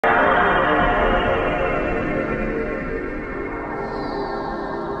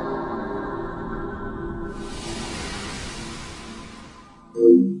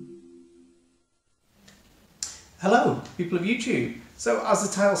Hello, people of YouTube. So as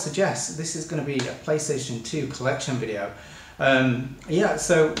the title suggests, this is going to be a PlayStation 2 collection video.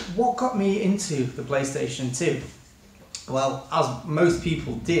 So what got me into the PlayStation 2? Well, as most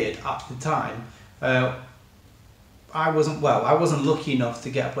people did at the time, I wasn't lucky enough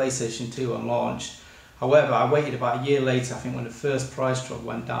to get a PlayStation 2 on launch. However, I waited about a year later, I think, when the first price drop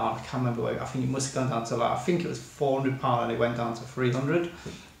went down. I can't remember, I think it must have gone down to I think it was £400 and it went down to £300.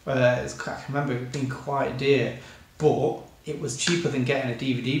 I remember it being quite dear, but it was cheaper than getting a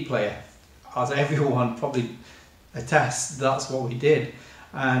DVD player. As everyone probably attests, that's what we did.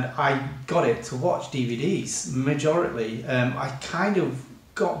 And I got it to watch DVDs, majority. I kind of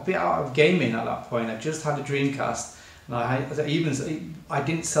got a bit out of gaming at that point. I just had a Dreamcast, and I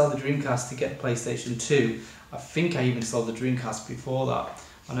didn't sell the Dreamcast to get PlayStation 2. I think I even sold the Dreamcast before that.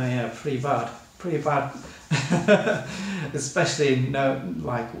 I know, yeah, pretty bad. Especially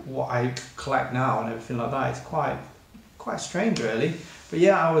like what I collect now and everything like that. It's quite strange, really. But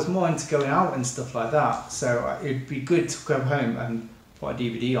yeah, I was more into going out and stuff like that, so it'd be good to go home and put a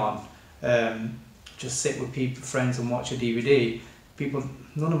DVD on, just sit with friends and watch a DVD.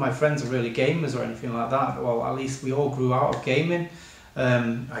 None of my friends are really gamers or anything like that. Well, at least we all grew out of gaming,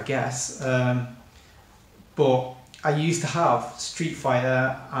 I guess. But I used to have Street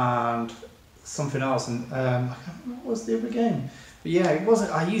Fighter and something else, and I can't remember what was the other game. But yeah, it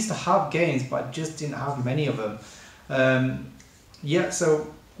wasn't. I used to have games, but I just didn't have many of them.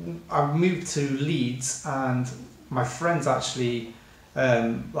 So I moved to Leeds, and my friends actually,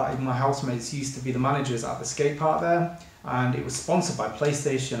 like my housemates, used to be the managers at the skate park there, and it was sponsored by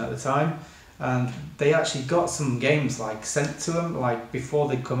PlayStation at the time. And they actually got some games like sent to them like before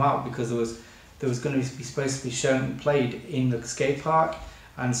they'd come out, because there was going to be supposed to be played in the skate park.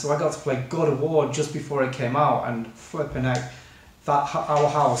 And so I got to play God of War just before it came out, and flipping heck, our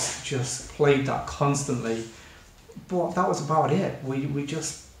house just played that constantly. But that was about it. I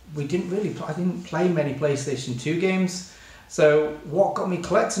didn't play many PlayStation 2 games. So what got me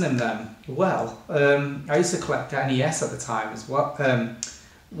collecting them then? Well, I used to collect NES at the time as well.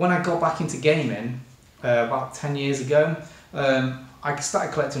 When I got back into gaming about 10 years ago, I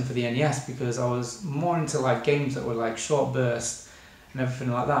started collecting for the NES because I was more into like games that were like short bursts and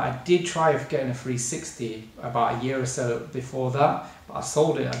everything like that. I did try getting a 360 about a year or so before that, but I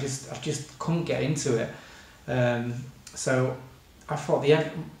sold it. I just couldn't get into it. So I thought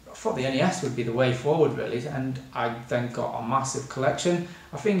the NES would be the way forward, really, and I then got a massive collection.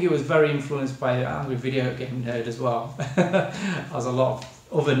 I think it was very influenced by Angry Video Game Nerd as well, as a lot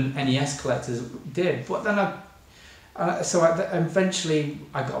of other NES collectors did. But then eventually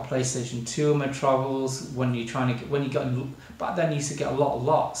I got a PlayStation 2 in my travels. Back then you used to get a lot of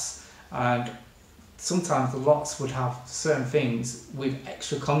lots, and sometimes the lots would have certain things with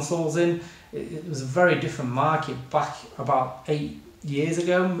extra consoles in. It was a very different market back about 8 years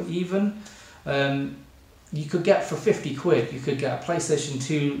ago even. You could get for 50 quid, you could get a PlayStation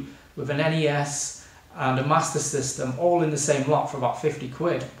 2 with an NES and a Master System all in the same lot for about 50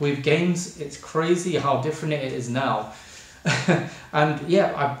 quid. With games, it's crazy how different it is now. And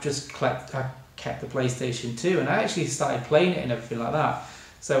yeah, I kept the PlayStation 2, and I actually started playing it and everything like that.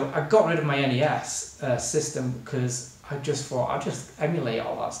 So I got rid of my NES system because I just thought I'll just emulate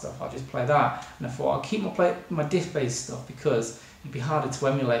all that stuff. I'll just play that, and I thought I'll keep my disc-based stuff because it'd be harder to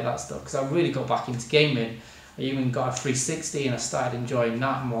emulate that stuff. Because I really got back into gaming. I even got a 360, and I started enjoying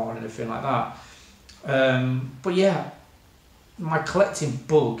that more and everything like that. But yeah, my collecting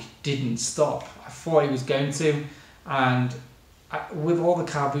bug didn't stop. I thought it was going to, and with all the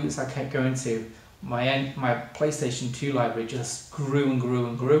car boots I kept going to, my PlayStation 2 library just grew and grew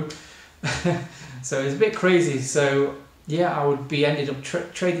and grew. So it was a bit crazy. So yeah, I would be ended up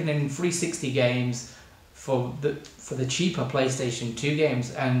trading in 360 games for the cheaper PlayStation 2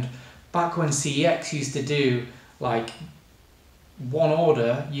 games. And back when CEX used to do like one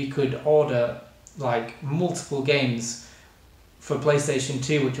order, you could order like multiple games for PlayStation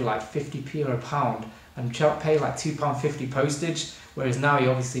 2, which were like 50p or £1, and pay like £2.50 postage. Whereas now you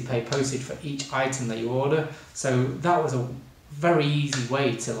obviously pay postage for each item that you order. So that was a very easy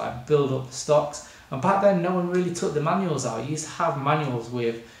way to like build up the stocks. And back then no one really took the manuals out. You used to have manuals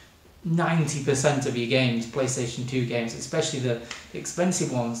with 90% of your games, PlayStation 2 games, especially the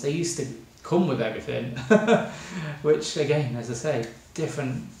expensive ones. They used to come with everything. Which again, as I say,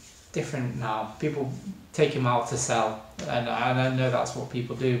 different now. People take them out to sell, and I know that's what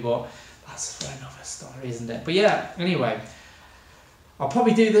people do, but that's for another story, isn't it? But yeah, anyway, I'll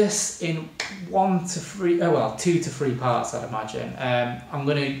probably do this in 2 to 3 parts, I'd imagine. I'm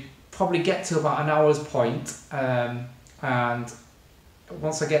going to probably get to about an hour's point, and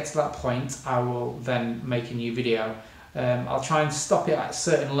once I get to that point, I will then make a new video. I'll try and stop it at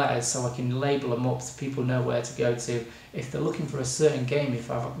certain letters so I can label them up so people know where to go to if they're looking for a certain game, if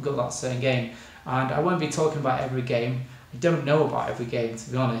I've got that certain game. And I won't be talking about every game. I don't know about every game,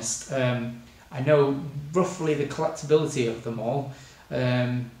 to be honest. I know roughly the collectability of them all,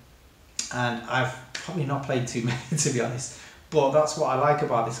 and I've probably not played too many, to be honest, but that's what I like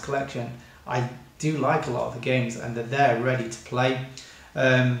about this collection. I do like a lot of the games and they're there ready to play.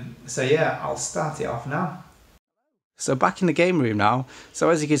 So yeah, I'll start it off now. So back in the game room now. So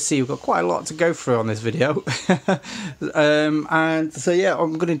as you can see, we've got quite a lot to go through on this video. And so yeah,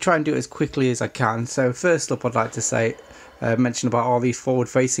 I'm going to try and do it as quickly as I can. So first up, I'd like to say, mention about all these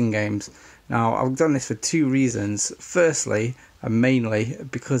forward-facing games. Now, I've done this for two reasons. Firstly, and mainly,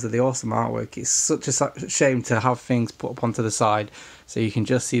 because of the awesome artwork. It's such a shame to have things put up onto the side so you can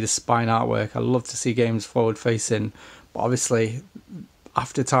just see the spine artwork. I love to see games forward-facing, but obviously,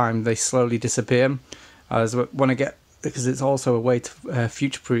 after time, they slowly disappear. As when I get, because it's also a way to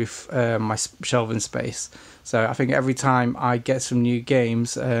future-proof my shelving space. So I think every time I get some new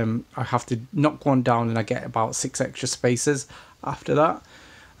games, I have to knock one down and I get about 6 extra spaces after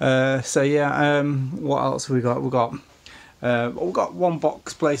that. So yeah, what else have we got? We've got one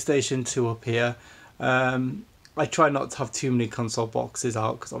box PlayStation 2 up here. I try not to have too many console boxes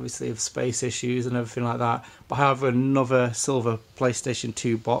out because obviously of space issues and everything like that. But I have another silver PlayStation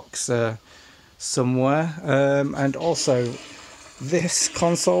 2 box somewhere, and also this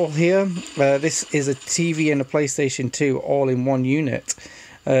console here. This is a TV and a PlayStation 2 all in one unit.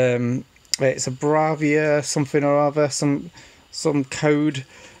 It's a Bravia something or other, some code.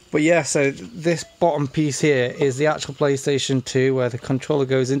 But yeah, so this bottom piece here is the actual PlayStation 2 where the controller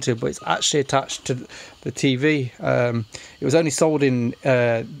goes into, but it's actually attached to the TV. It was only sold in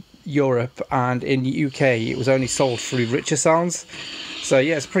Europe, and in the UK it was only sold through Richer Sounds. So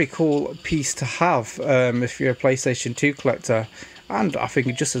yeah, it's a pretty cool piece to have if you're a PlayStation 2 collector, and I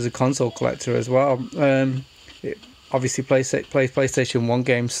think just as a console collector as well. It obviously plays PlayStation 1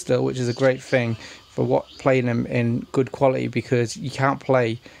 games still, which is a great thing for playing them in good quality, because you can't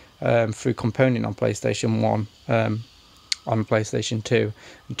play through component on PlayStation 1 on PlayStation 2.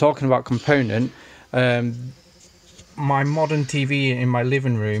 And talking about component, my modern TV in my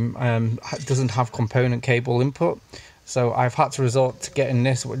living room doesn't have component cable input, so I've had to resort to getting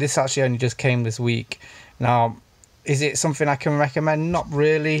this. This actually only just came this week. Now, is it something I can recommend? Not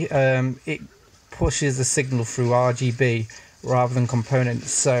really. It pushes the signal through RGB rather than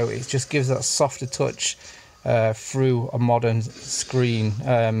components, so it just gives that softer touch through a modern screen.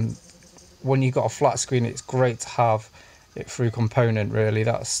 When you've got a flat screen, it's great to have it through component, really.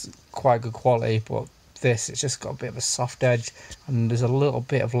 That's quite good quality, but this, it's just got a bit of a soft edge, and there's a little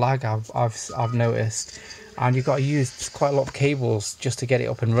bit of lag I've noticed, and you've got to use quite a lot of cables just to get it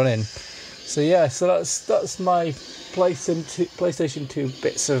up and running. So yeah, so that's my PlayStation 2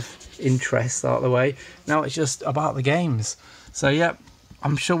 bits of interest out of the way. Now it's just about the games. So yeah,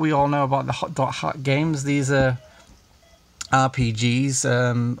 I'm sure we all know about the Hot games. These are RPGs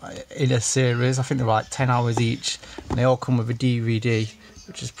in a series. I think they're like 10 hours each, and they all come with a DVD,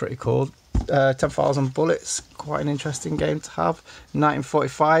 which is pretty cool. 10,000 Bullets, quite an interesting game to have.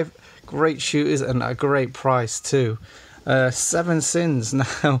 1945, great shooters and a great price too. 7 Sins.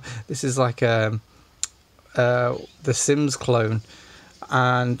 Now this is like the Sims clone,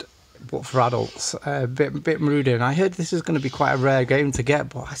 but for adults, a bit moody. And I heard this is going to be quite a rare game to get,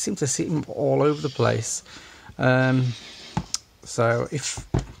 but I seem to see them all over the place. So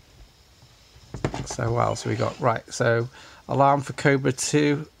what else we got? Right, so Alarm for Cobra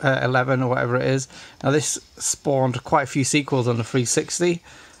 2, 11 or whatever it is. Now this spawned quite a few sequels on the 360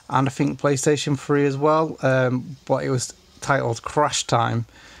 and I think PlayStation 3 as well, but it was titled Crash Time,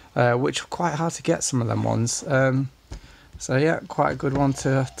 which were quite hard to get, some of them ones. So yeah, quite a good one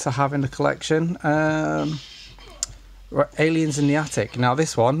to have in the collection. Aliens in the Attic. Now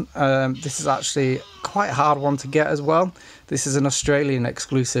this one, this is actually quite a hard one to get as well. This is an Australian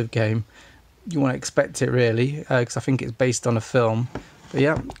exclusive game. You won't expect it really, because I think it's based on a film. But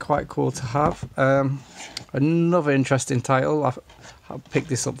yeah, quite cool to have. Another interesting title. I picked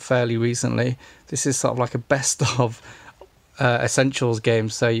this up fairly recently. This is sort of like a best of Essentials game.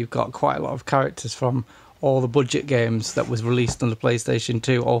 So you've got quite a lot of characters from all the budget games that was released on the PlayStation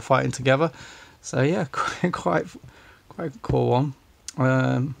 2 all fighting together. So yeah, quite a cool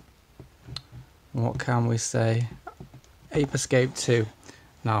one. What can we say? Ape Escape 2.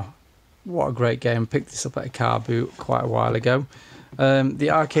 Now, what a great game. Picked this up at a car boot quite a while ago. The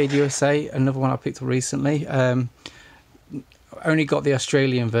Arcade USA, another one I picked up recently. Only got the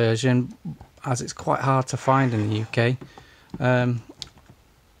Australian version, as it's quite hard to find in the UK.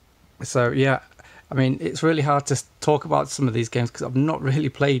 So yeah, I mean, it's really hard to talk about some of these games because I've not really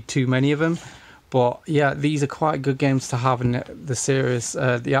played too many of them. But yeah, these are quite good games to have in the series.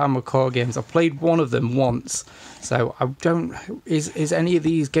 The Armored Core games, I've played one of them once, so I don't. Is any of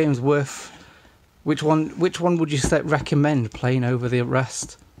these games worth? Which one would you recommend playing over the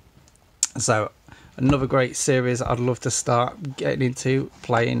rest? So another great series I'd love to start getting into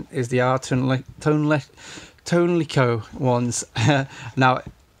playing is the Tonlico ones. Now,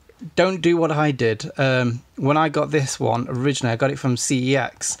 don't do what I did. When I got this one originally, I got it from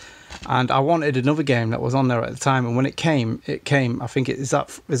CEX, and I wanted another game that was on there at the time. And when it came. I think is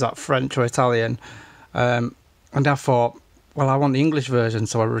that French or Italian, and I thought, well, I want the English version,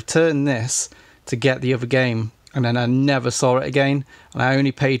 so I returned this to get the other game, and then I never saw it again, and I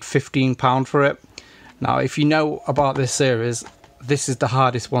only paid £15 for it. Now, if you know about this series, this is the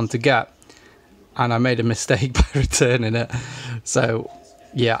hardest one to get, and I made a mistake by returning it. So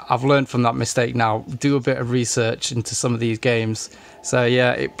yeah, I've learned from that mistake now. Do a bit of research into some of these games. So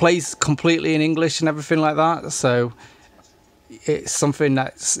yeah, it plays completely in English and everything like that, so it's something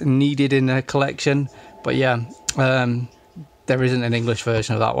that's needed in a collection. But yeah, there isn't an English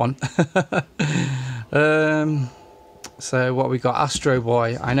version of that one. So what we got? Astro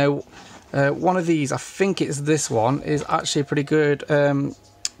Boy. I know one of these, I think it's this one, is actually a pretty good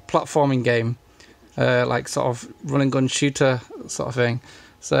platforming game, like sort of run and gun shooter sort of thing.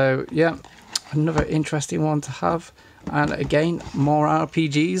 So yeah, another interesting one to have. And again, more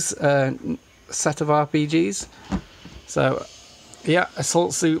RPGs, set of RPGs. So yeah,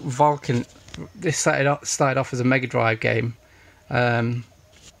 Assault Suit Vulcan. This started off as a Mega Drive game.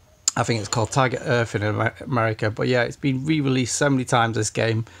 I think it's called Target Earth in America, but yeah, it's been re-released so many times, this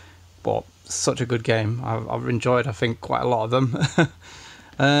game, but such a good game. I've enjoyed, I think, quite a lot of them.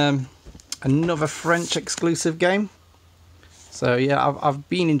 Another French exclusive game. So yeah, I've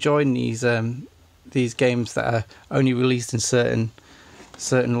been enjoying these games that are only released in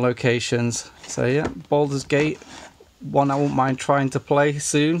certain locations. So yeah, Baldur's Gate, one I won't mind trying to play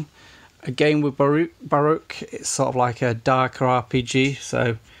soon. A game with Baruch. It's sort of like a darker RPG,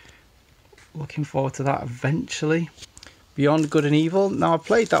 so looking forward to that eventually. Beyond Good and Evil. Now, I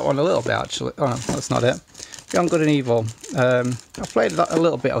played that one a little bit actually. Oh no, that's not it. Beyond Good and Evil. I played a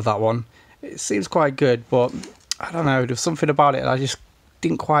little bit of that one. It seems quite good, but I don't know, there's something about it that just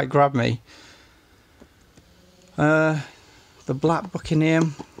didn't quite grab me. The Black Buccaneer.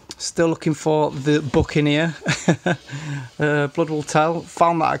 Still looking for the Buccaneer. Blood Will Tell.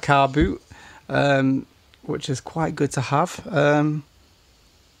 Found that at Car Boot, which is quite good to have.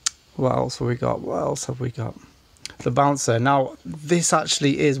 What else have we got? The Bouncer. Now, this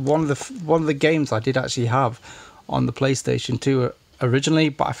actually is one of the games I did actually have on the PlayStation 2 originally,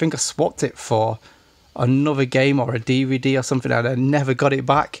 but I think I swapped it for another game or a DVD or something, and I never got it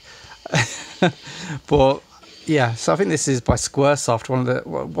back. But yeah, so I think this is by Squaresoft, one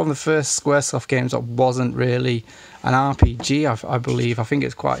of the first Squaresoft games that wasn't really an RPG, I believe. I think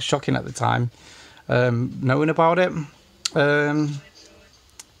it's quite shocking at the time, knowing about it.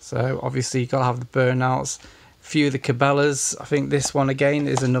 So obviously you've got to have the Burnouts, a few of the Cabela's. I think this one again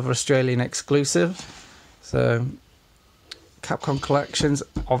is another Australian exclusive. So Capcom Collections,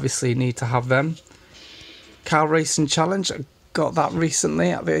 obviously need to have them. Car Racing Challenge, I got that recently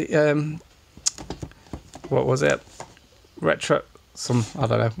at the what was it? Retro, I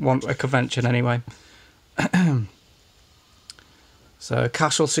don't know, a convention anyway. So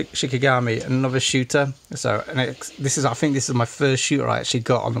Castle Shikigami, another shooter. So I think this is my first shooter I actually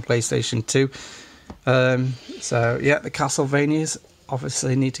got on the PlayStation 2. So yeah, the Castlevanias,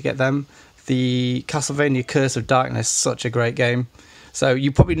 obviously need to get them. The Castlevania Curse of Darkness, such a great game. So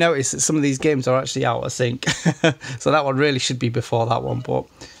you probably notice that some of these games are actually out of sync. So that one really should be before that one, but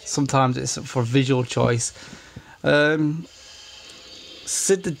sometimes it's for visual choice.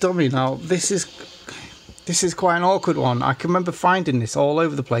 Sid the Dummy. Now this is quite an awkward one. I can remember finding this all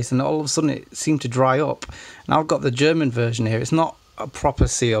over the place, and all of a sudden it seemed to dry up. And I've got the German version here. It's not a proper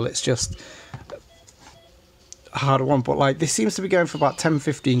seal, it's just a harder one, but like this seems to be going for about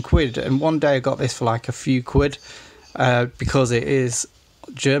 10-15 quid, and one day I got this for like a few quid. Because it is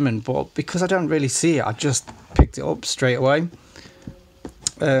German, but because I don't really see it, I just picked it up straight away.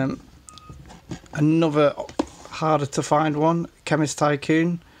 Another harder to find one, Chemist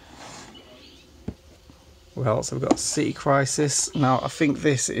Tycoon. What else have we got? City Crisis. Now I think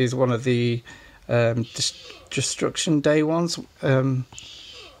this is one of the Destruction Day ones,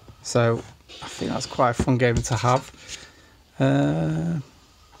 so I think that's quite a fun game to have.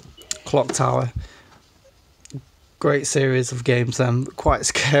 Clock Tower. Great series of games, quite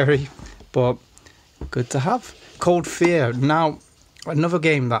scary, but good to have. Cold Fear. Now, another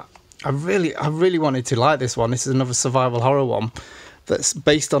game that I really wanted to like this one. This is another survival horror one that's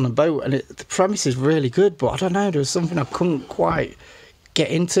based on a boat, and the premise is really good, but I don't know, there was something I couldn't quite get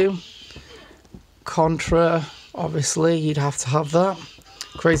into. Contra, obviously, you'd have to have that.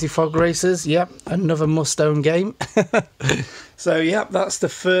 Crazy Fog Racers, yep, another must-own game. So, yep, that's the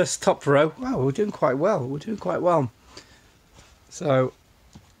first top row. Wow, we're doing quite well. We're doing quite well. So,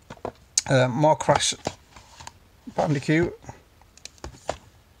 more Crash Bandicoot.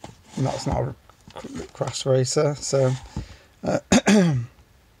 And that's not a Crash Racer. So,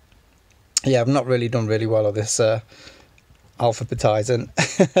 yeah, I've not really done really well on this alphabetising.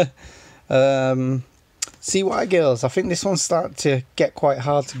 CY Girls, I think this one's starting to get quite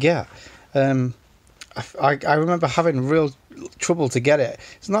hard to get. I remember having real trouble to get it.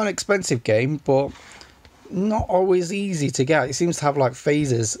 It's not an expensive game, but not always easy to get. It seems to have like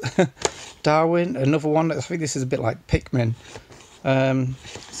phases. Darwin, another one. I think this is a bit like Pikmin.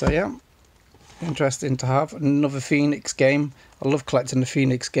 So yeah, interesting to have. Another Phoenix game. I love collecting the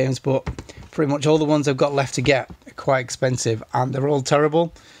Phoenix games, but pretty much all the ones I've got left to get are quite expensive, and they're all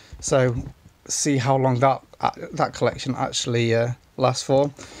terrible. So see how long that collection actually lasts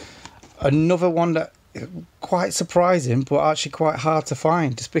for. Another one that quite surprising, but actually quite hard to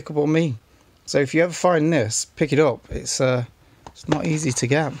find. Despicable Me. So if you ever find this, pick it up. It's not easy to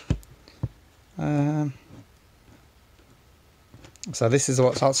get. So this is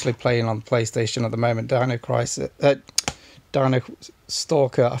what's actually playing on PlayStation at the moment. Dino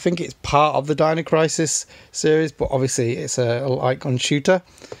Stalker. I think it's part of the Dino Crisis series, but obviously it's a light gun shooter.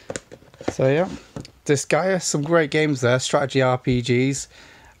 So yeah, Disgaea, some great games there. Strategy RPGs.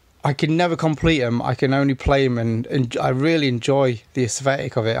 I can never complete them. I can only play them, and I really enjoy the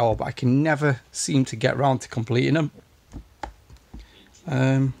aesthetic of it all, but I can never seem to get around to completing them.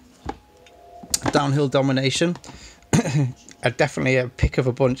 Downhill Domination. Definitely a pick of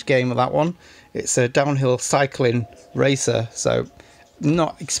a bunch game of that one. It's a downhill cycling racer, so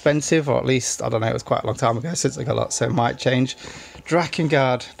not expensive, or at least, I don't know, it was quite a long time ago since I got that, so it might change.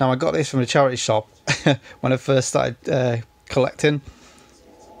 Drakengard. Now, I got this from a charity shop when I first started collecting,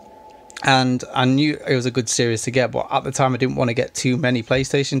 and I knew it was a good series to get, but at the time I didn't want to get too many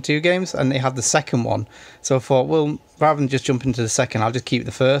PlayStation 2 games, and they had the second one, so I thought, well, rather than just jump into the second, I'll just keep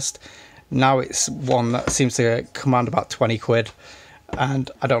the first. Now it's one that seems to command about 20 quid,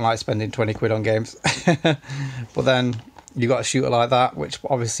 and I don't like spending 20 quid on games. But then you got a shooter like that, which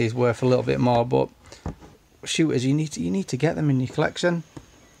obviously is worth a little bit more, but shooters, you need to get them in your collection.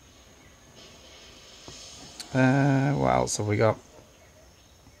 What else have we got?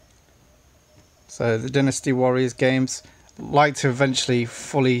 So the Dynasty Warriors games, like to eventually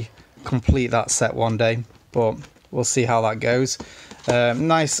fully complete that set one day, but we'll see how that goes.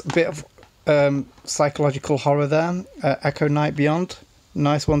 Nice bit of psychological horror there. Echo Night Beyond,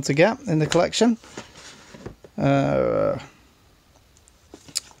 nice one to get in the collection. A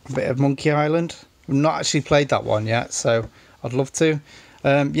bit of Monkey Island. I've not actually played that one yet, so I'd love to.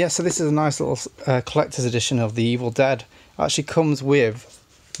 Yeah, so this is a nice little collector's edition of The Evil Dead. It actually comes with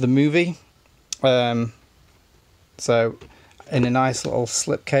the movie, so in a nice little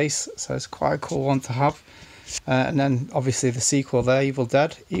slipcase, so it's quite a cool one to have. And then obviously the sequel there, Evil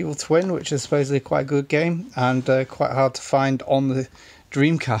Dead, Evil Twin, which is supposedly quite a good game, and quite hard to find on the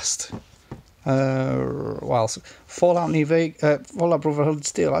Dreamcast. Well, Fallout Brotherhood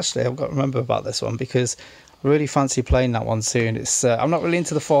Steel, actually I've got to remember about this one, because I really fancy playing that one soon. It's I'm not really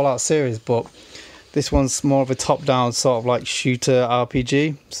into the Fallout series, but this one's more of a top-down sort of like shooter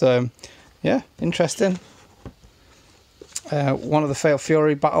RPG, so yeah, interesting. One of the Fatal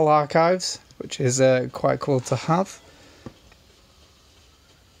Fury Battle Archives, which is quite cool to have.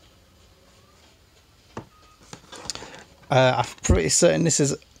 I'm pretty certain this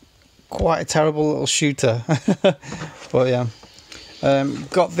is quite a terrible little shooter. But yeah,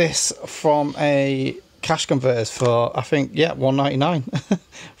 got this from a cash converters for, I think, yeah, $1.99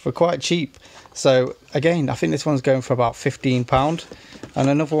 for quite cheap. So again, I think this one's going for about £15. And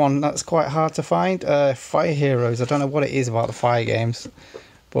another one that's quite hard to find, Fire Heroes. I don't know what it is about the fire games,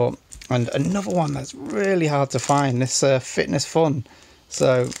 but and another one that's really hard to find, this Fitness Fun.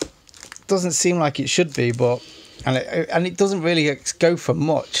 So doesn't seem like it should be, but and it doesn't really go for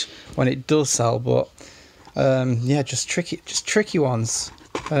much when it does sell, but yeah, just tricky ones.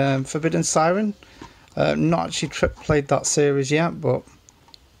 Forbidden Siren, not actually played that series yet, but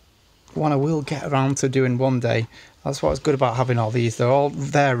one I will get around to doing one day. That's what's good about having all these. They're all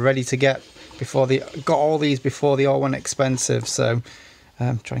there ready to get before they got all these before they all went expensive. So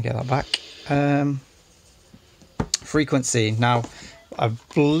try and get that back. Frequency. Now, I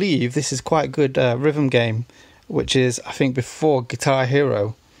believe this is quite a good rhythm game, which is, I think, before Guitar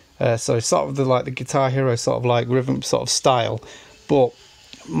Hero. So sort of the Guitar Hero sort of like rhythm sort of style, but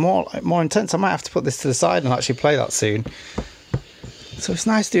more intense. I might have to put this to the side and actually play that soon. So it's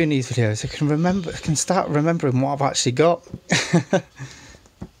nice doing these videos. I can start remembering what I've actually got.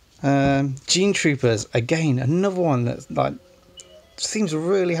 Gene Troopers, again, another one that like seems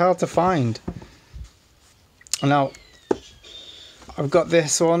really hard to find. Now I've got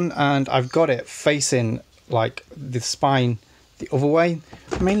this one, and I've got it facing like the spine the other way,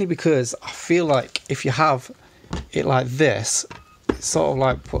 mainly because I feel like if you have it like this, it sort of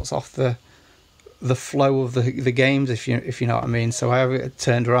like puts off the flow of the games, if you know what I mean. So I have it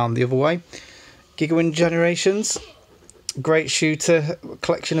turned around the other way. Gigawind Generations, great shooter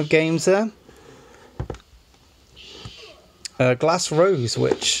collection of games there. Glass Rose,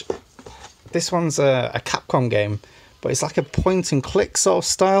 which this one's a Capcom game, but it's like a point and click sort of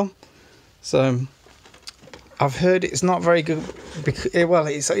style. So I've heard it's not very good. Well,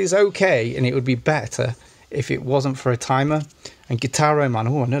 it's okay, and it would be better if it wasn't for a timer. And Guitar Man,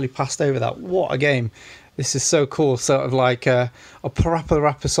 oh, I nearly passed over that. What a game! This is so cool. Sort of like a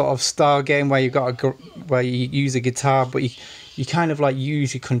parappa sort of style game where where you use a guitar, but you kind of like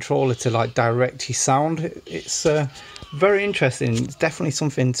use your controller to like direct your sound. It's very interesting. It's definitely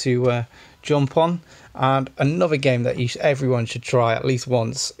something to jump on. And another game that everyone should try at least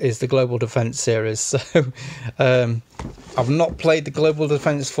once is the Global Defense series. So I've not played the Global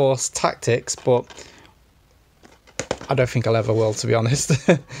Defense Force Tactics, but I don't think I'll ever will, to be honest.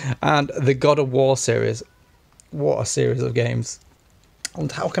 And the God of War series, what a series of games.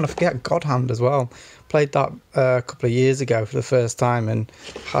 And how can I forget God Hand as well? Played that a couple of years ago for the first time and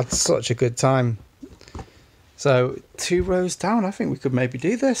had such a good time. So 2 rows down, I think we could maybe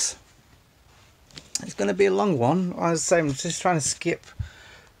do this. It's going to be a long one. As I say, I'm just trying to skip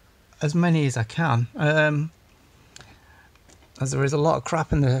as many as I can, as there is a lot of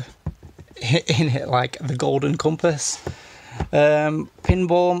crap in it, like the Golden Compass,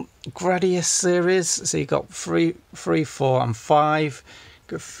 Pinball, Gradius series. So you got 3, 4 and 5.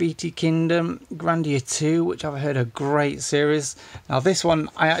 Graffiti Kingdom, Grandia 2, which I've heard a great series. Now this one,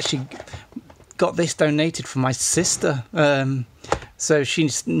 I actually got this donated from my sister. So she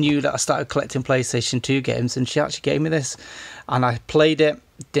knew that I started collecting PlayStation 2 games, and she actually gave me this, and I played it.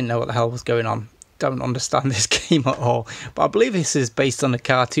 Didn't know what the hell was going on. Don't understand this game at all. But I believe this is based on a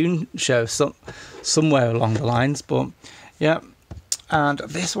cartoon show somewhere along the lines. But yeah, and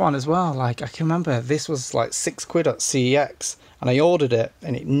this one as well. Like I can remember, this was like £6 at CEX, and I ordered it,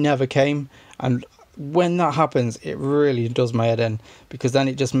 and it never came. And when that happens, it really does my head in, because then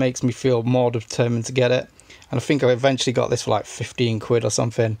it just makes me feel more determined to get it. And I think I eventually got this for like £15 or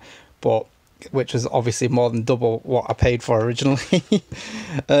something, but which was obviously more than double what I paid for originally.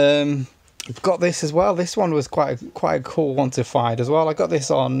 I've got this as well. This one was quite a cool one to find as well. I got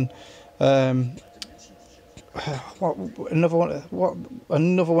this on another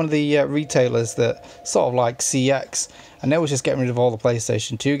one of the retailers that sort of like CX, and they were just getting rid of all the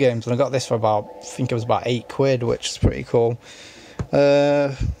PlayStation 2 games, and I got this for I think it was about £8, which is pretty cool.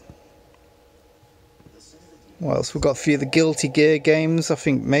 What else? We've got a few of the Guilty Gear games. I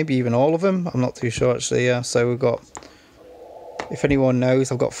think maybe even all of them. I'm not too sure actually. Yeah. So we've got. If anyone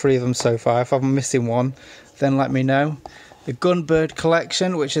knows, I've got 3 of them so far. If I'm missing one, then let me know. The Gunbird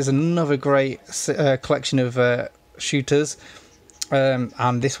Collection, which is another great collection of shooters.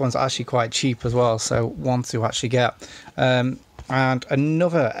 And this one's actually quite cheap as well, so one to actually get. And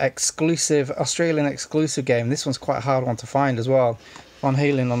another Australian exclusive game. This one's quite a hard one to find as well. Van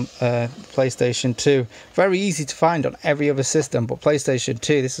Halen on PlayStation 2. Very easy to find on every other system, but PlayStation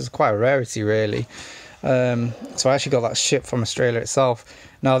 2, this is quite a rarity really. So I actually got that shipped from Australia itself.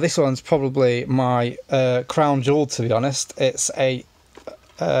 Now this one's probably my crown jewel, to be honest. It's a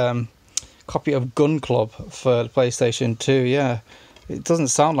copy of Gun Club for the PlayStation 2. Yeah, it doesn't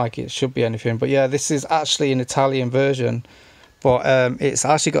sound like it should be anything, but yeah, this is actually an Italian version, but it's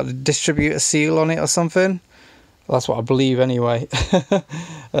actually got the distributor seal on it or something. That's what I believe anyway,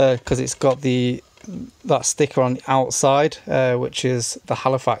 because it's got that sticker on the outside, which is the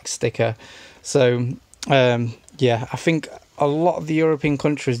Halifax sticker. So yeah, I think a lot of the European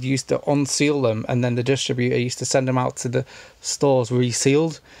countries used to unseal them, and then the distributor used to send them out to the stores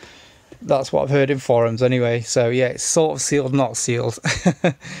resealed. That's what I've heard in forums anyway. So yeah, it's sort of sealed, not sealed.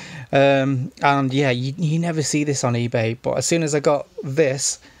 And yeah, you never see this on eBay, but as soon as I got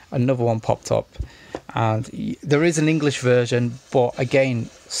this, another one popped up. And there is an English version, but again,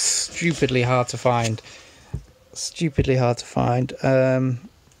 stupidly hard to find.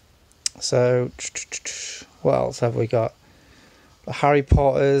 So what else have we got? the Harry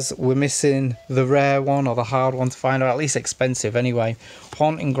Potters. We're missing the rare one or the hard one to find, or at least expensive anyway.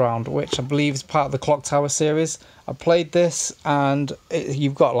 Haunting Ground, which I believe is part of the Clock Tower series. I played this, and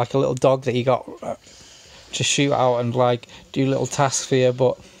you've got like a little dog that you got to shoot out and like do little tasks for you.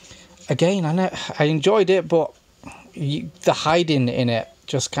 But again, I enjoyed it, but the hiding in it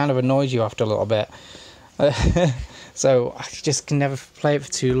just kind of annoys you after a little bit. So I just can never play it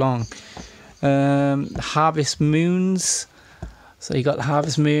for too long. Harvest Moons. So you got the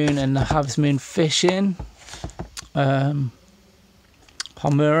Harvest Moon and the Harvest Moon Fishing. Homura,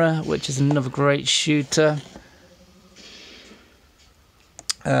 which is another great shooter.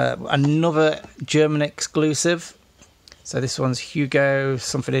 Another German exclusive. So this one's Hugo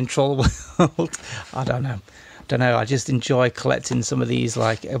something in Troll World. I don't know. I just enjoy collecting some of these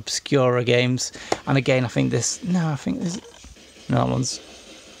like obscure games. And again, I think this. No,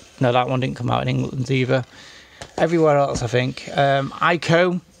 that one didn't come out in England either. Everywhere else, I think.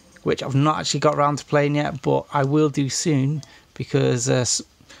 Ico, which I've not actually got around to playing yet, but I will do soon because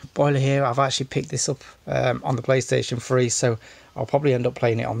spoiler here, I've actually picked this up on the PlayStation 3, so I'll probably end up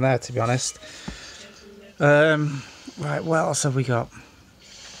playing it on there, to be honest. Right, what else have we got?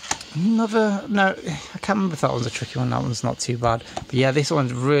 No, I can't remember if that one's a tricky one. That one's not too bad. But yeah, this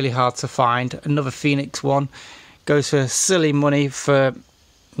one's really hard to find. Another Phoenix one. Goes for silly money for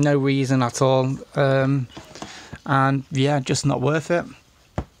no reason at all. And yeah, just not worth it.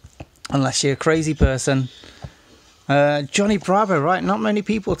 Unless you're a crazy person. Johnny Bravo, right? Not many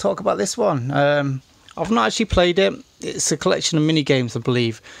people talk about this one. I've not actually played it. It's a collection of mini games, I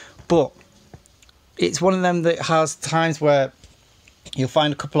believe. But it's one of them that has times where you'll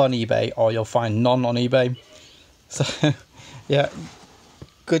find a couple on eBay or you'll find none on eBay. So yeah,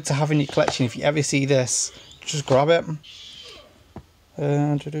 good to have in your collection. If you ever see this, just grab it.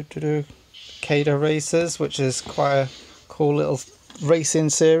 Cada Racers, which is quite a cool little racing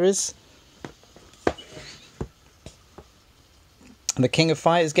series. And the King of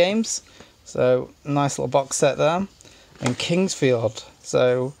Fighters games. So nice little box set there. And Kingsfield.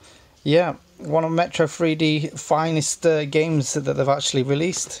 So yeah, one of Metro 3D finest games that they've actually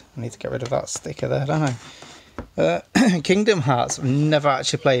released. I need to get rid of that sticker there, don't I? Kingdom Hearts. I've never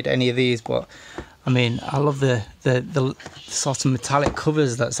actually played any of these, but I mean, I love the sort of metallic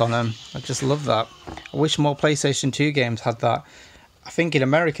covers that's on them. I just love that. I wish more PlayStation 2 games had that. I think in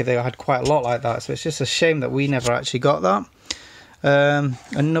America they had quite a lot like that, so it's just a shame that we never actually got that.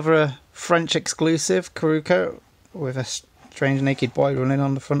 Another French exclusive, Karuko, with a strange naked boy running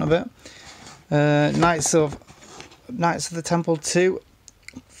on the front of it. Knights of the Temple 2,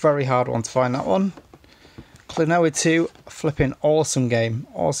 very hard one to find that one. Klonoa 2, flipping awesome game,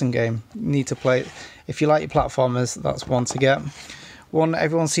 need to play it. If you like your platformers, that's one to get. One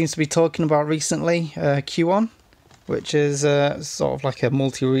everyone seems to be talking about recently, Q1, which is sort of like a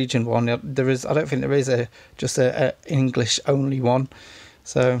multi-region one. I don't think there is just a English only one.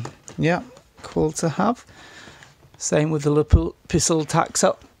 So yeah, cool to have. Same with the Lupercell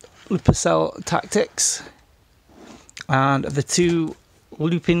Tactics and the two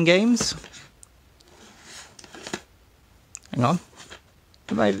Lupin games. Hang on,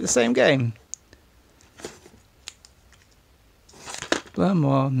 are they the same game?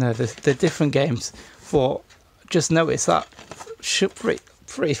 Well, no, they're different games. But just notice that I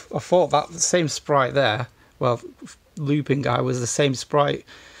thought that the same sprite there. Well, Lupin guy was the same sprite,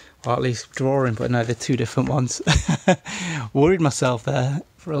 or at least drawing, but no, they're two different ones. Worried myself there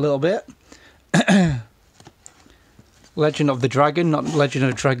for a little bit. Legend of the Dragon, not Legend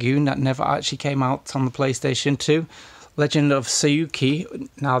of Dragoon, that never actually came out on the PlayStation 2. Legend of Sayuki.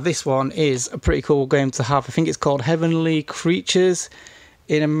 Now this one is a pretty cool game to have. I think it's called Heavenly Creatures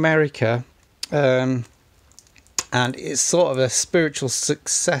in America. And it's sort of a spiritual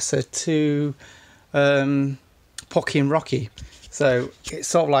successor to Pocky and Rocky. So it's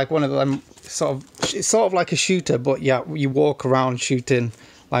sort of like one of them, it's sort of like a shooter, but yeah, you walk around shooting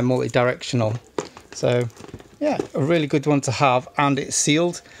like multi-directional. So yeah, a really good one to have, and it's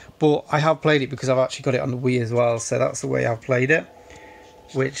sealed. But I have played it because I've actually got it on the Wii as well, so that's the way I've played it.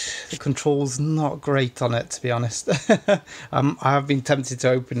 Which the controls not great on it, to be honest. I have been tempted to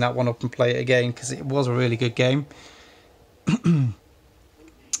open that one up and play it again because it was a really good game.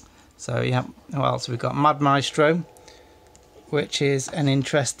 So yeah, what else have we got? Mad Maestro, which is an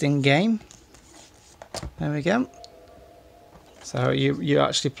interesting game. There we go. So you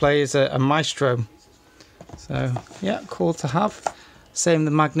actually play as a maestro. So yeah, cool to have. Same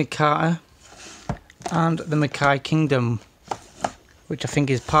the Magna Carta and the Mackay Kingdom, which I think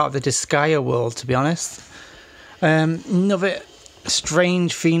is part of the Disgaea world, to be honest. Another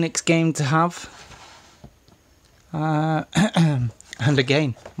strange Phoenix game to have. And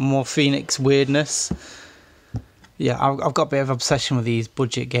again, more Phoenix weirdness. Yeah, I've got a bit of obsession with these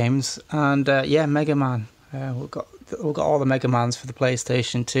budget games. And yeah, Mega Man. We've got all the Mega Mans for the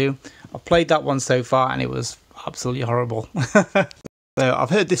PlayStation 2. I've played that one so far and it was absolutely horrible. So I've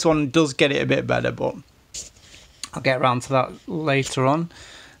heard this one does get it a bit better, but I'll get around to that later on.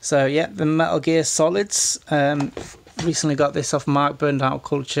 So yeah, the Metal Gear Solids. Recently got this off Mark Burned Out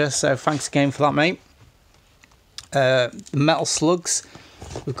Culture, so thanks again for that, mate. Metal Slugs.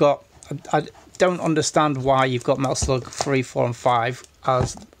 We've got... I don't understand why you've got Metal Slug 3, 4 and 5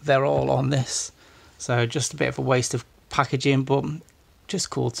 as they're all on this. So just a bit of a waste of packaging, but just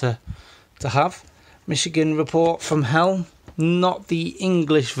cool to have. Michigan Report from Hell. Not the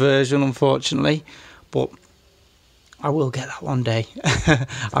English version, unfortunately, but I will get that one day.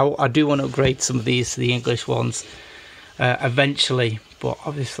 I do want to upgrade some of these to the English ones eventually, but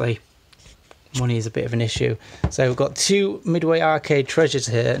obviously money is a bit of an issue. So we've got 2 Midway Arcade treasures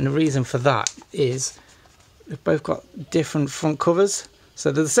here, and the reason for that is they've both got different front covers.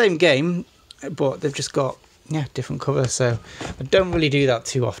 So they're the same game, but they've just got different covers. So I don't really do that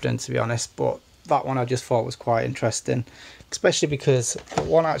too often, to be honest, but that one I just thought was quite interesting, especially because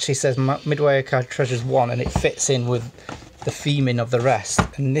one actually says Midway Arcade Treasures 1 and it fits in with the theming of the rest,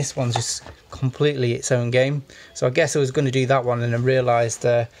 and this one's just completely its own game. So I guess I was going to do that one and then realised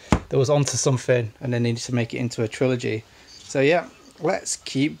there was onto something and then needed to make it into a trilogy. So yeah, let's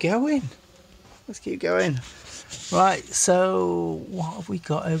keep going. Right, so what have we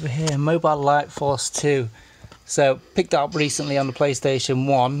got over here? Mobile Light Force 2. So picked that up recently on the PlayStation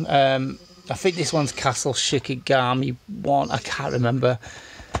 1. I think this one's Castle Shikigami 1, I can't remember.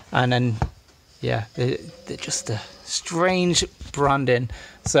 And then, yeah, they're just a strange branding.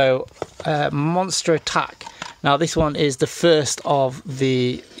 So, Monster Attack. Now, this one is the first of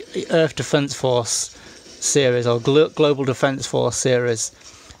the Earth Defense Force series, or Global Defense Force series.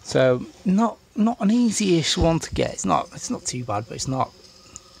 So, not an easy-ish one to get. It's not too bad, but it's not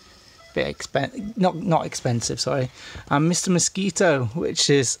bit not expensive, sorry. And Mr. Mosquito, which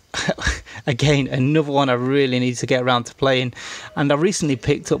is again another one I really need to get around to playing, and I recently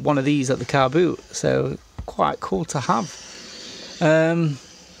picked up one of these at the car boot, so quite cool to have.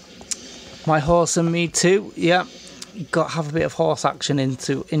 My Horse and Me Too. Yeah, got to have a bit of horse action in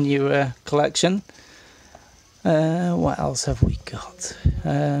your collection. What else have we got?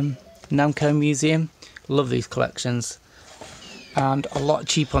 Namco Museum. Love these collections. And a lot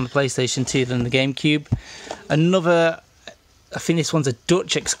cheaper on the PlayStation 2 than the GameCube. Another, I think this one's a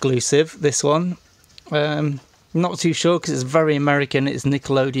Dutch exclusive, this one. Not too sure because it's very American, it's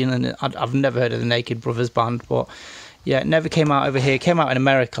Nickelodeon, and I've never heard of the Naked Brothers band, but yeah, it never came out over here. It came out in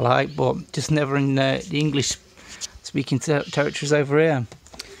America, but just never in the English speaking territories over here.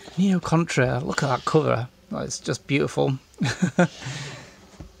 Neo Contra, look at that cover, it's just beautiful.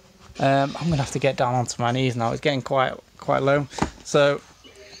 I'm going to have to get down onto my knees now, it's getting quite low. So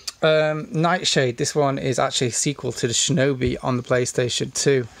Nightshade, this one is actually a sequel to the Shinobi on the PlayStation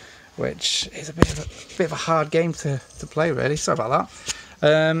 2, which is a bit of a hard game to play, really. Sorry about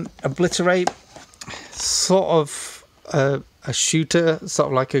that. Obliterate, sort of a shooter, sort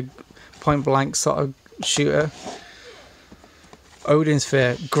of like a point blank sort of shooter. Odin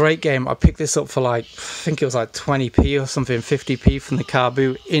Sphere, great game. I picked this up for I think it was 20p or something, 50p from the car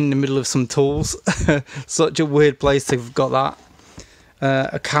boot in the middle of some tools. Such a weird place to have got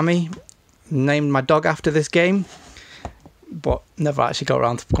that. Akami, named my dog after this game, but never actually got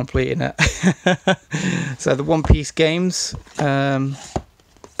around to completing it. So the One Piece games.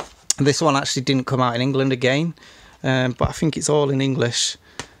 This one actually didn't come out in England again, but I think it's all in English.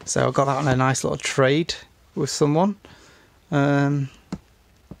 So I got that on a nice little trade with someone. Well,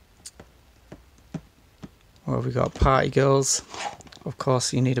 we got Party Girls. Of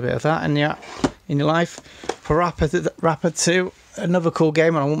course, you need a bit of that in your life. Parappa 2, another cool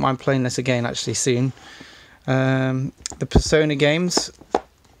game, and I won't mind playing this again actually soon. The Persona games.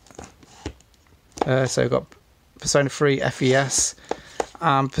 So we've got Persona 3 FES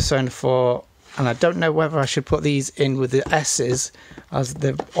and Persona 4, and I don't know whether I should put these in with the S's, as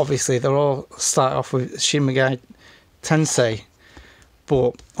they're all start off with Shin Megami Tensei,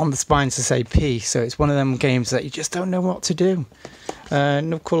 but on the spines to say P, so it's one of them games that you just don't know what to do.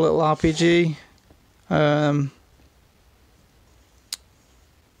 Another cool little RPG.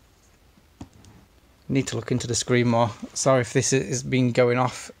 Need to look into the screen more. Sorry if this has been going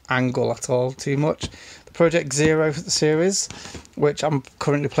off angle at all too much. The Project Zero series, which I'm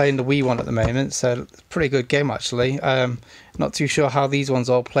currently playing the Wii one at the moment, so it's a pretty good game actually. Not too sure how these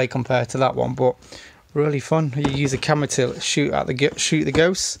ones all play compared to that one, but really fun. You use a camera to shoot the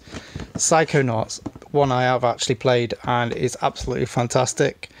ghosts. Psychonauts, one I have actually played and is absolutely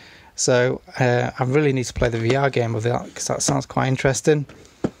fantastic. So I really need to play the VR game of that because that sounds quite interesting.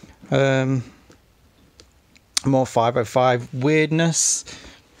 More 505 weirdness.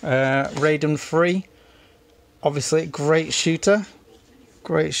 Raiden 3, obviously great shooter.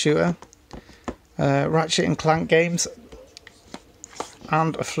 Ratchet and Clank games,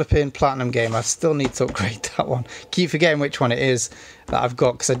 and a flipping platinum game. I still need to upgrade that one. Keep forgetting which one it is that I've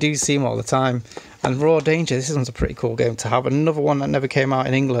got because I do see them all the time. And Raw Danger, this one's a pretty cool game to have. Another one that never came out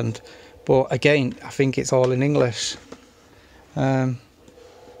in England, but again, I think it's all in English. The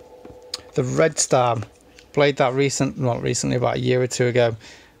Red Star, played that not recently, about a year or two ago.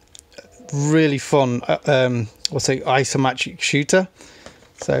 Really fun, what's it, isometric shooter.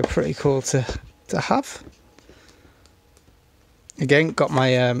 So pretty cool to have. Again, got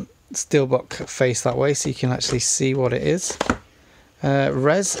my steelbook face that way so you can actually see what it is.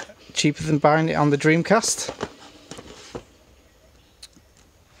 Res, cheaper than buying it on the Dreamcast.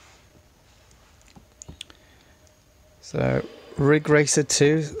 So Rig Racer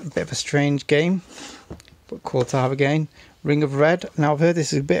 2, a bit of a strange game, but cool to have again. Ring of Red. Now I've heard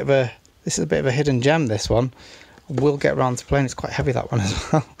this is a bit of a hidden gem. This one, we'll get around to playing. It's quite heavy, that one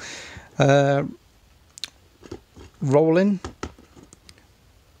as well. Rolling,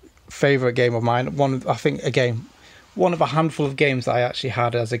 favorite game of mine. I think again, one of a handful of games that I actually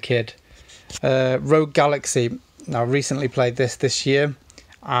had as a kid. Rogue Galaxy. Now recently played this year,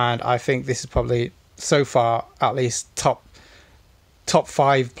 and I think this is probably so far at least top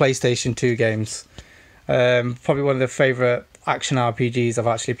 5 PlayStation 2 games. Probably one of the favorite action RPGs I've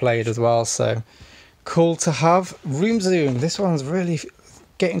actually played as well. So cool to have. Room Zoom. This one's really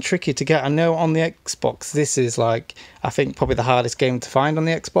getting tricky to get. I know on the Xbox this is like, I think probably the hardest game to find on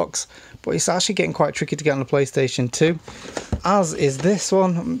the Xbox, but it's actually getting quite tricky to get on the PlayStation 2, as is this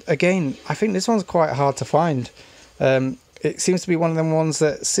one. Again, I think this one's quite hard to find. It seems to be one of them ones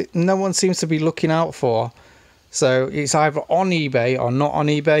that no one seems to be looking out for, so it's either on eBay or not on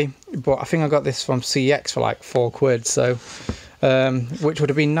eBay. But I think I got this from CX for like £4, so which would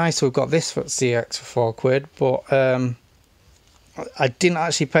have been nice to have got this for CX for £4, but I didn't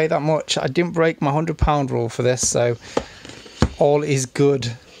actually pay that much. I didn't break my £100 rule for this, so all is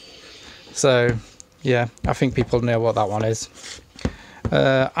good. So yeah, I think people know what that one is.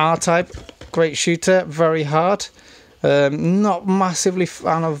 R-Type, great shooter, very hard. Not massively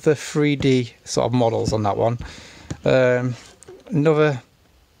fan of the 3D sort of models on that one. Another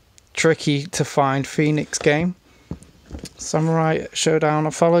tricky to find Phoenix game. Samurai Showdown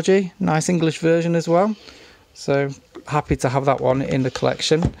Anthology, nice English version as well. So happy to have that one in the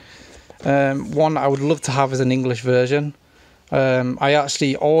collection. One I would love to have as an English version. I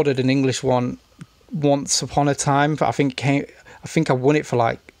actually ordered an English one once upon a time, but I think I won it for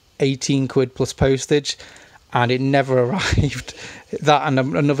like £18 plus postage, and it never arrived. That and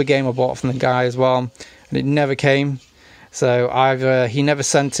another game I bought from the guy as well, and it never came. So either he never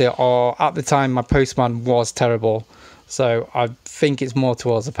sent it, or at the time my postman was terrible. So I think it's more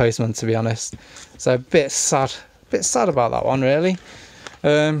towards the postman, to be honest. So a bit sad about that one, really.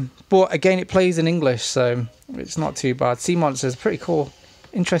 But again, it plays in English, so it's not too bad. Sea Monsters, pretty cool,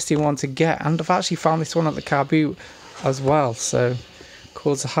 interesting one to get, and I've actually found this one at the car boot as well, so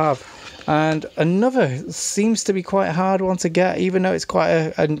cool to have. And another seems to be quite a hard one to get, even though it's quite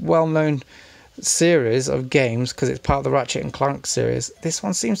a well-known series of games because it's part of the Ratchet and Clank series. This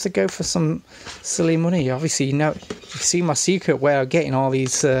one seems to go for some silly money. Obviously, you see my secret where I'm getting all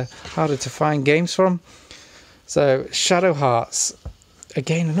these harder to find games from. So Shadow Hearts,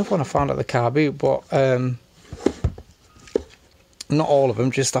 again, another one I found at the car boot, but not all of them,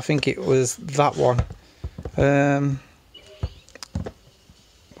 just I think it was that one.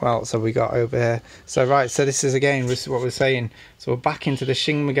 Well, so we got over here. So right, so this is again, this is what we're saying. So we're back into the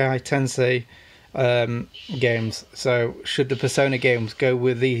Shin Megami Tensei games. So should the Persona games go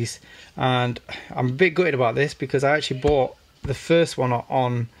with these? And I'm a bit gutted about this because I actually bought the first one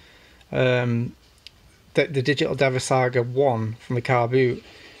on the Digital Devil Saga 1 from the car boot.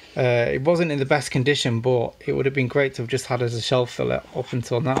 It wasn't in the best condition, but it would have been great to have just had as a shelf filler up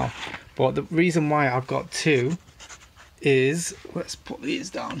until now. But the reason why I've got two is, let's put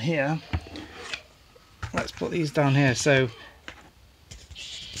these down here. So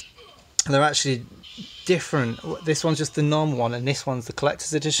they're actually different. This one's just the normal one, and this one's the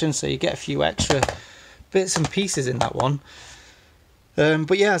collector's edition, so you get a few extra bits and pieces in that one.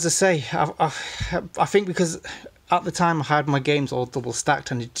 But yeah, as I say, I think because at the time I had my games all double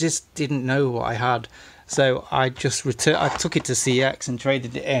stacked and I just didn't know what I had, so I just I took it to CX and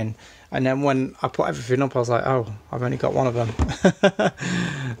traded it in, And then when I put everything up, I was like, oh, I've only got one of them.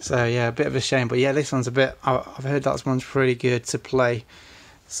 So yeah, a bit of a shame. But yeah, this one's a bit, I've heard that one's pretty good to play.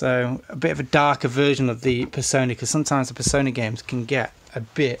 So a bit of a darker version of the Persona, because sometimes the Persona games can get a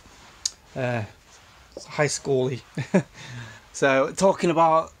bit high schooly. So talking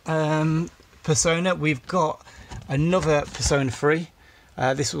about Persona, we've got another Persona 3.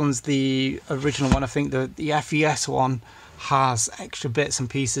 This one's the original one. I think the FES one has extra bits and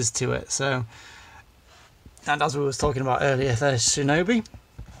pieces to it. So, and as we was talking about earlier, there's Shinobi.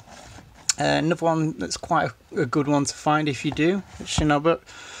 Another one that's quite a good one to find if you do. Shinobido.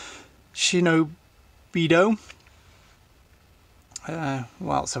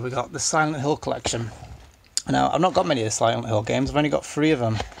 What else have we got? The Silent Hill Collection. Now, I've not got many of the Silent Hill games. I've only got 3 of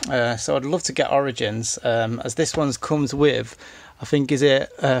them. So I'd love to get Origins, as this one comes with, I think, is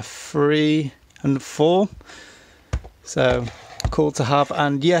it 3 and 4? So cool to have.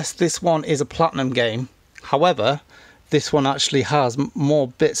 And yes, this one is a platinum game. However, this one actually has more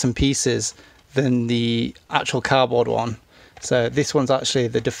bits and pieces than the actual cardboard one. So this one's actually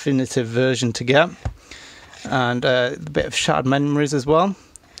the definitive version to get. And a bit of Shattered Memories as well.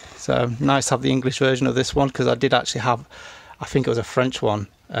 So nice to have the English version of this one, because I did actually have, I think it was a French one,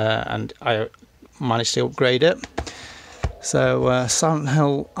 and I managed to upgrade it. So Silent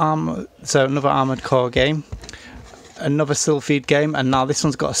Hill so another Armored Core game, another Sylphied game, and now this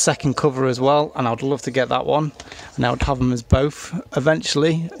one's got a second cover as well, and I'd love to get that one, and I would have them as both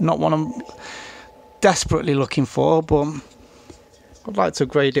eventually. Not one I'm desperately looking for, but I'd like to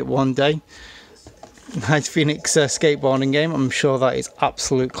upgrade it one day. Nice Phoenix skateboarding game. I'm sure that is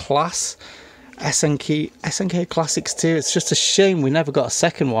absolute class. SNK Classics 2. It's just a shame we never got a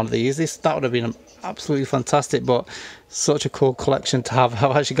second one of these. That would have been absolutely fantastic, but such a cool collection to have.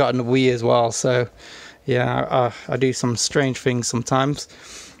 I've actually got a Wii as well, so yeah, I do some strange things sometimes.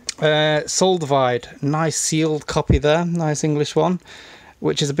 Soul Divide. Nice sealed copy there. Nice English one,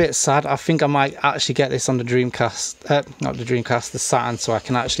 which is a bit sad. I think I might actually get this on the Dreamcast, not the Dreamcast, the Saturn, so I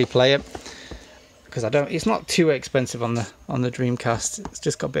can actually play it. Because it's not too expensive on the Dreamcast. It's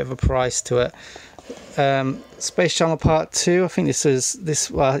just got a bit of a price to it. Space Channel Part 2. I think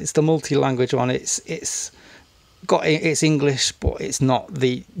well, it's the multi-language one. It's English, but it's not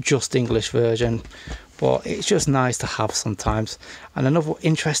the just English version. But it's just nice to have sometimes. And another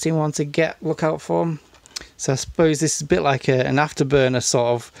interesting one to look out for. So I suppose this is a bit like an afterburner sort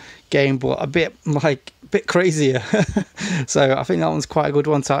of game, but a bit crazier. So I think that one's quite a good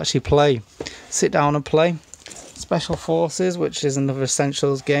one to actually play. Sit down and play. Special Forces, which is another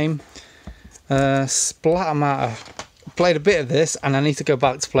Essentials game. Splatter Matter. Played a bit of this, and I need to go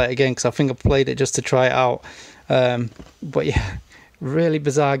back to play it again, because I think I played it just to try it out. But yeah, really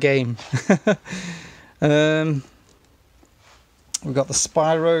bizarre game. We've got the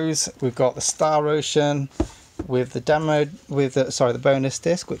Spyros, we've got the Star Ocean, with the demo, the bonus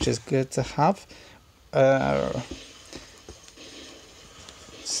disc, which is good to have.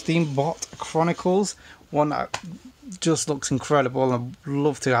 Steambot Chronicles, one that just looks incredible, and I'd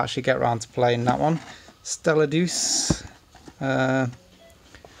love to actually get around to playing that one. Stella Deuce, which I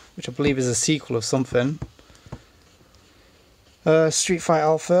believe is a sequel of something. Street Fighter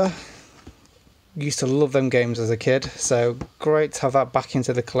Alpha. Used to love them games as a kid, so great to have that back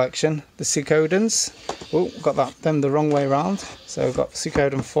into the collection. The Suikodens, got them the wrong way around. So we've got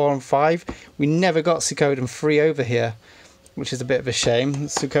Suikoden 4 and 5. We never got Suikoden 3 over here, which is a bit of a shame.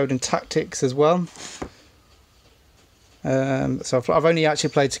 Suikoden Tactics as well. So I've only actually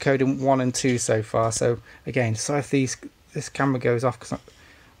played Suikoden 1 and 2 so far. So again, sorry if this camera goes off, because I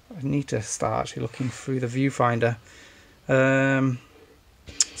need to start actually looking through the viewfinder.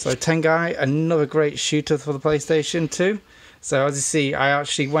 So Tengai, another great shooter for the PlayStation 2. So as you see, I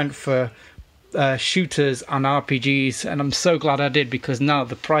actually went for shooters and RPGs, and I'm so glad I did, because now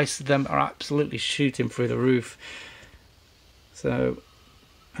the price of them are absolutely shooting through the roof. So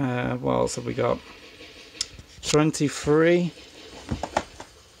what else have we got? 23.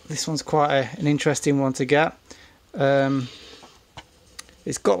 This one's quite an interesting one to get. It's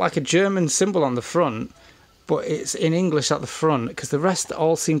got like a German symbol on the front, but it's in English at the front, because the rest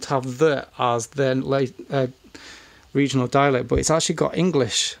all seem to have the as their regional dialect, but it's actually got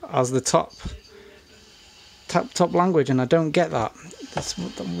English as the top language, and I don't get that. That's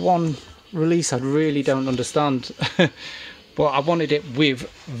the one release I really don't understand. But I wanted it with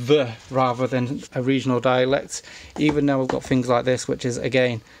the rather than a regional dialect, even though we've got things like this, which is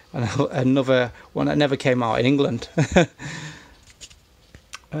again another one that never came out in England.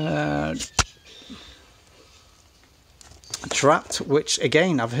 Trapped, which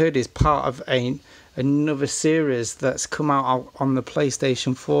again I've heard is part of another series that's come out on the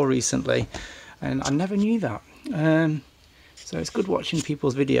PlayStation 4 recently, and I never knew that. So it's good watching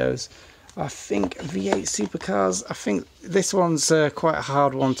people's videos. I think V8 Supercars, I think this one's quite a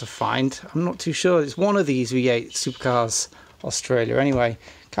hard one to find. I'm not too sure. It's one of these V8 Supercars Australia anyway.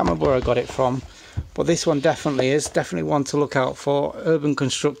 Can't remember where I got it from. But this one definitely is. Definitely one to look out for. Urban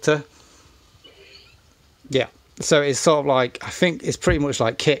Constructor. Yeah. So it's sort of like, I think it's pretty much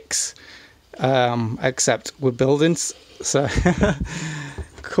like Kicks. Except with buildings. So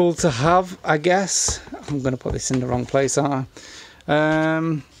cool to have, I guess. I'm going to put this in the wrong place, aren't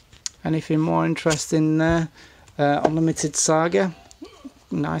I? Anything more interesting there? Unlimited Saga.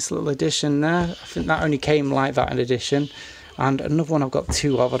 Nice little addition there. I think that only came like that in addition. And another one I've got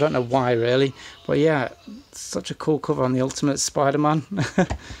two of. I don't know why really. But yeah, such a cool cover on the Ultimate Spider-Man.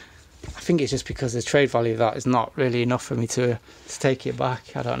 I think it's just because the trade value of that is not really enough for me to take it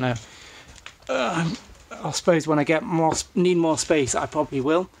back. I don't know. I suppose when I get need more space, I probably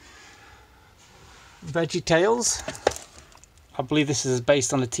will. VeggieTales. I believe this is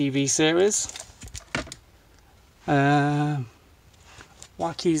based on a TV series. Wacky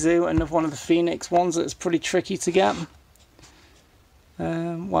Zoo, another one of the Phoenix ones that's pretty tricky to get.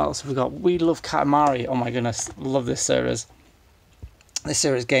 What else have we got? We Love Katamari. Oh my goodness, love this series. This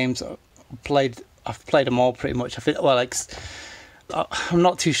series games I've played them all pretty much. I think, well, like, I'm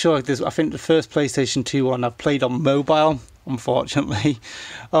not too sure. I think the first PlayStation 2 one I've played on mobile, unfortunately.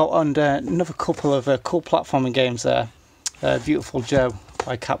 Oh, and another couple of cool platforming games there. Beautiful Joe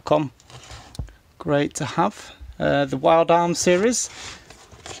by Capcom. Great to have. The Wild Arms series.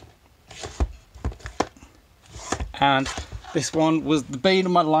 And this one was the bane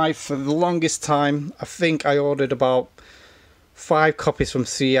of my life for the longest time. I think I ordered about 5 copies from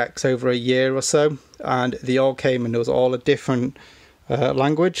CX over a year or so. And they all came and it was all a different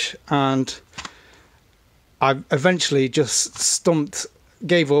language. And I eventually just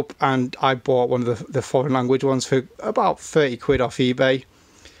gave up, and I bought one of the foreign language ones for about 30 quid off eBay.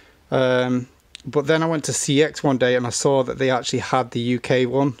 But then I went to CX one day and I saw that they actually had the UK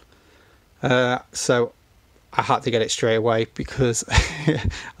one. So I had to get it straight away because,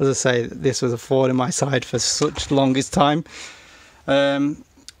 as I say, this was a thorn in my side for such the longest time.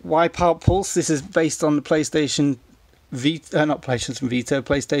 Wipeout Pulse. This is based on the PlayStation Vita, not PlayStation Vita,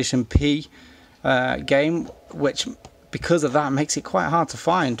 PlayStation P game, which, because of that, makes it quite hard to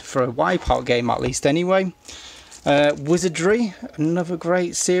find for a Wipeout game, at least anyway. Wizardry, another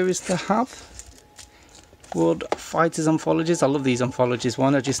great series to have. World Fighters Anthologies. I love these anthologies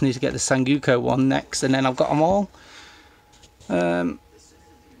one. I just need to get the Sangoku one next, and then I've got them all.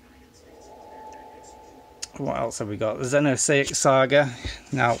 What else have we got? The Xenosaga Saga.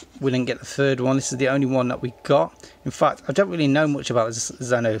 Now, we didn't get the third one. This is the only one that we got. In fact, I don't really know much about the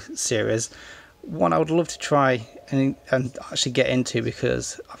Xeno series. One I would love to try and actually get into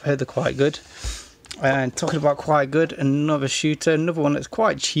because I've heard they're quite good. And talking about quite good, another shooter, another one that's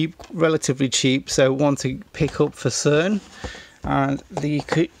quite cheap, relatively cheap, so one to pick up for certain. And the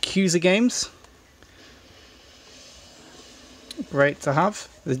Yakuza games. Great to have.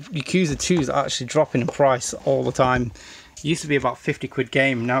 The Yakuza 2 is actually dropping in price all the time. It used to be about 50 quid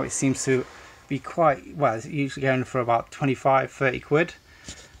game, now it seems to be quite, well, it's usually going for about 25-30 quid.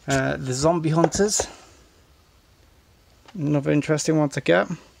 The Zombie Hunters. Another interesting one to get.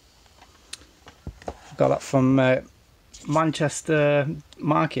 Got that from Manchester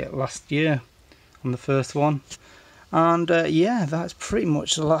Market last year on the first one. And yeah, that's pretty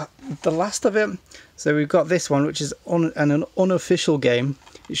much the last of it. So we've got this one, which is an unofficial game.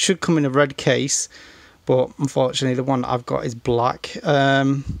 It should come in a red case, but unfortunately the one I've got is black.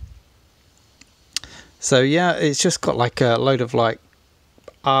 So yeah, it's just got like a load of like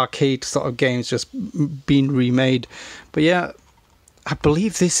arcade sort of games just being remade. But yeah, I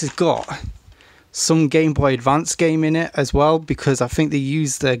believe this has got some Game Boy Advance game in it as well, because I think they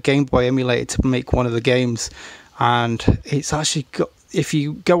used the Game Boy emulator to make one of the games, and it's actually got, if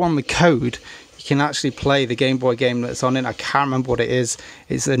you go on the code, you can actually play the Game Boy game that's on it. I can't remember what it is.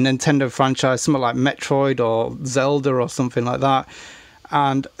 It's a Nintendo franchise, something like Metroid or Zelda or something like that,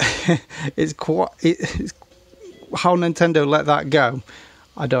 and it's how Nintendo let that go,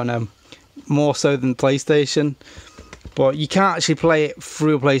 I don't know, more so than PlayStation. But you can't actually play it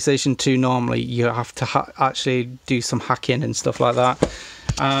through a PlayStation 2 normally. You have to actually do some hacking and stuff like that.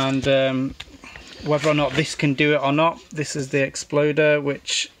 And whether or not this can do it or not, this is the Exploder,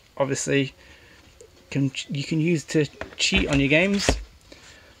 which obviously you can use to cheat on your games.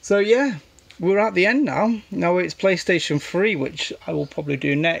 So yeah, we're at the end now. Now it's PlayStation 3, which I will probably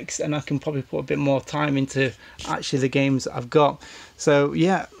do next, and I can probably put a bit more time into actually the games that I've got. So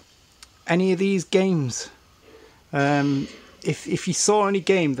yeah, any of these games, if you saw any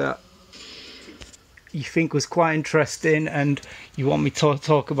game that you think was quite interesting and you want me to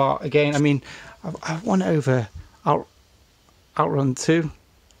talk about again, I mean, I won over Outrun 2.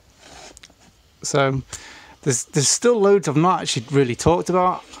 So there's still loads I've not actually really talked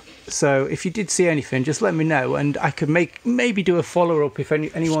about. So if you did see anything, just let me know, and I could maybe do a follow-up if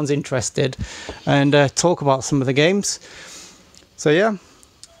anyone's interested, and talk about some of the games. So yeah,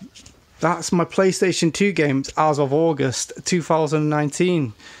 that's my PlayStation 2 games as of August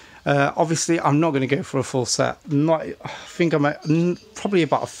 2019. Obviously, I'm not going to go for a full set. I think I'm probably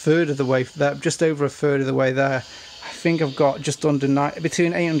about a third of the way there, just over a third of the way there. I think I've got just under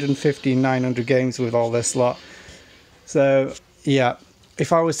between 850 and 900 games with all this lot. So yeah,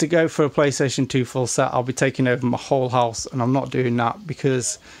 if I was to go for a PlayStation 2 full set, I'll be taking over my whole house, and I'm not doing that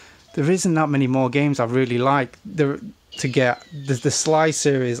because there isn't that many more games I really like to get. The Sly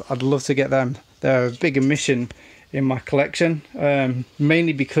series, I'd love to get them. They're a big omission in my collection,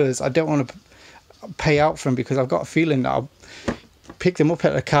 mainly because I don't want to pay out for them, because I've got a feeling that I'll pick them up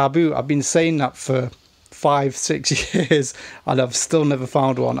at a car boot. I've been saying that for 5-6 years and I've still never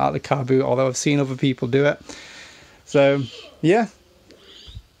found one at the car boot, although I've seen other people do it. So yeah,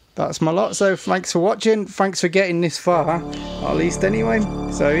 that's my lot. So thanks for watching, thanks for getting this far, at least anyway.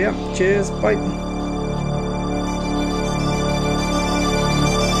 So yeah, cheers, bye.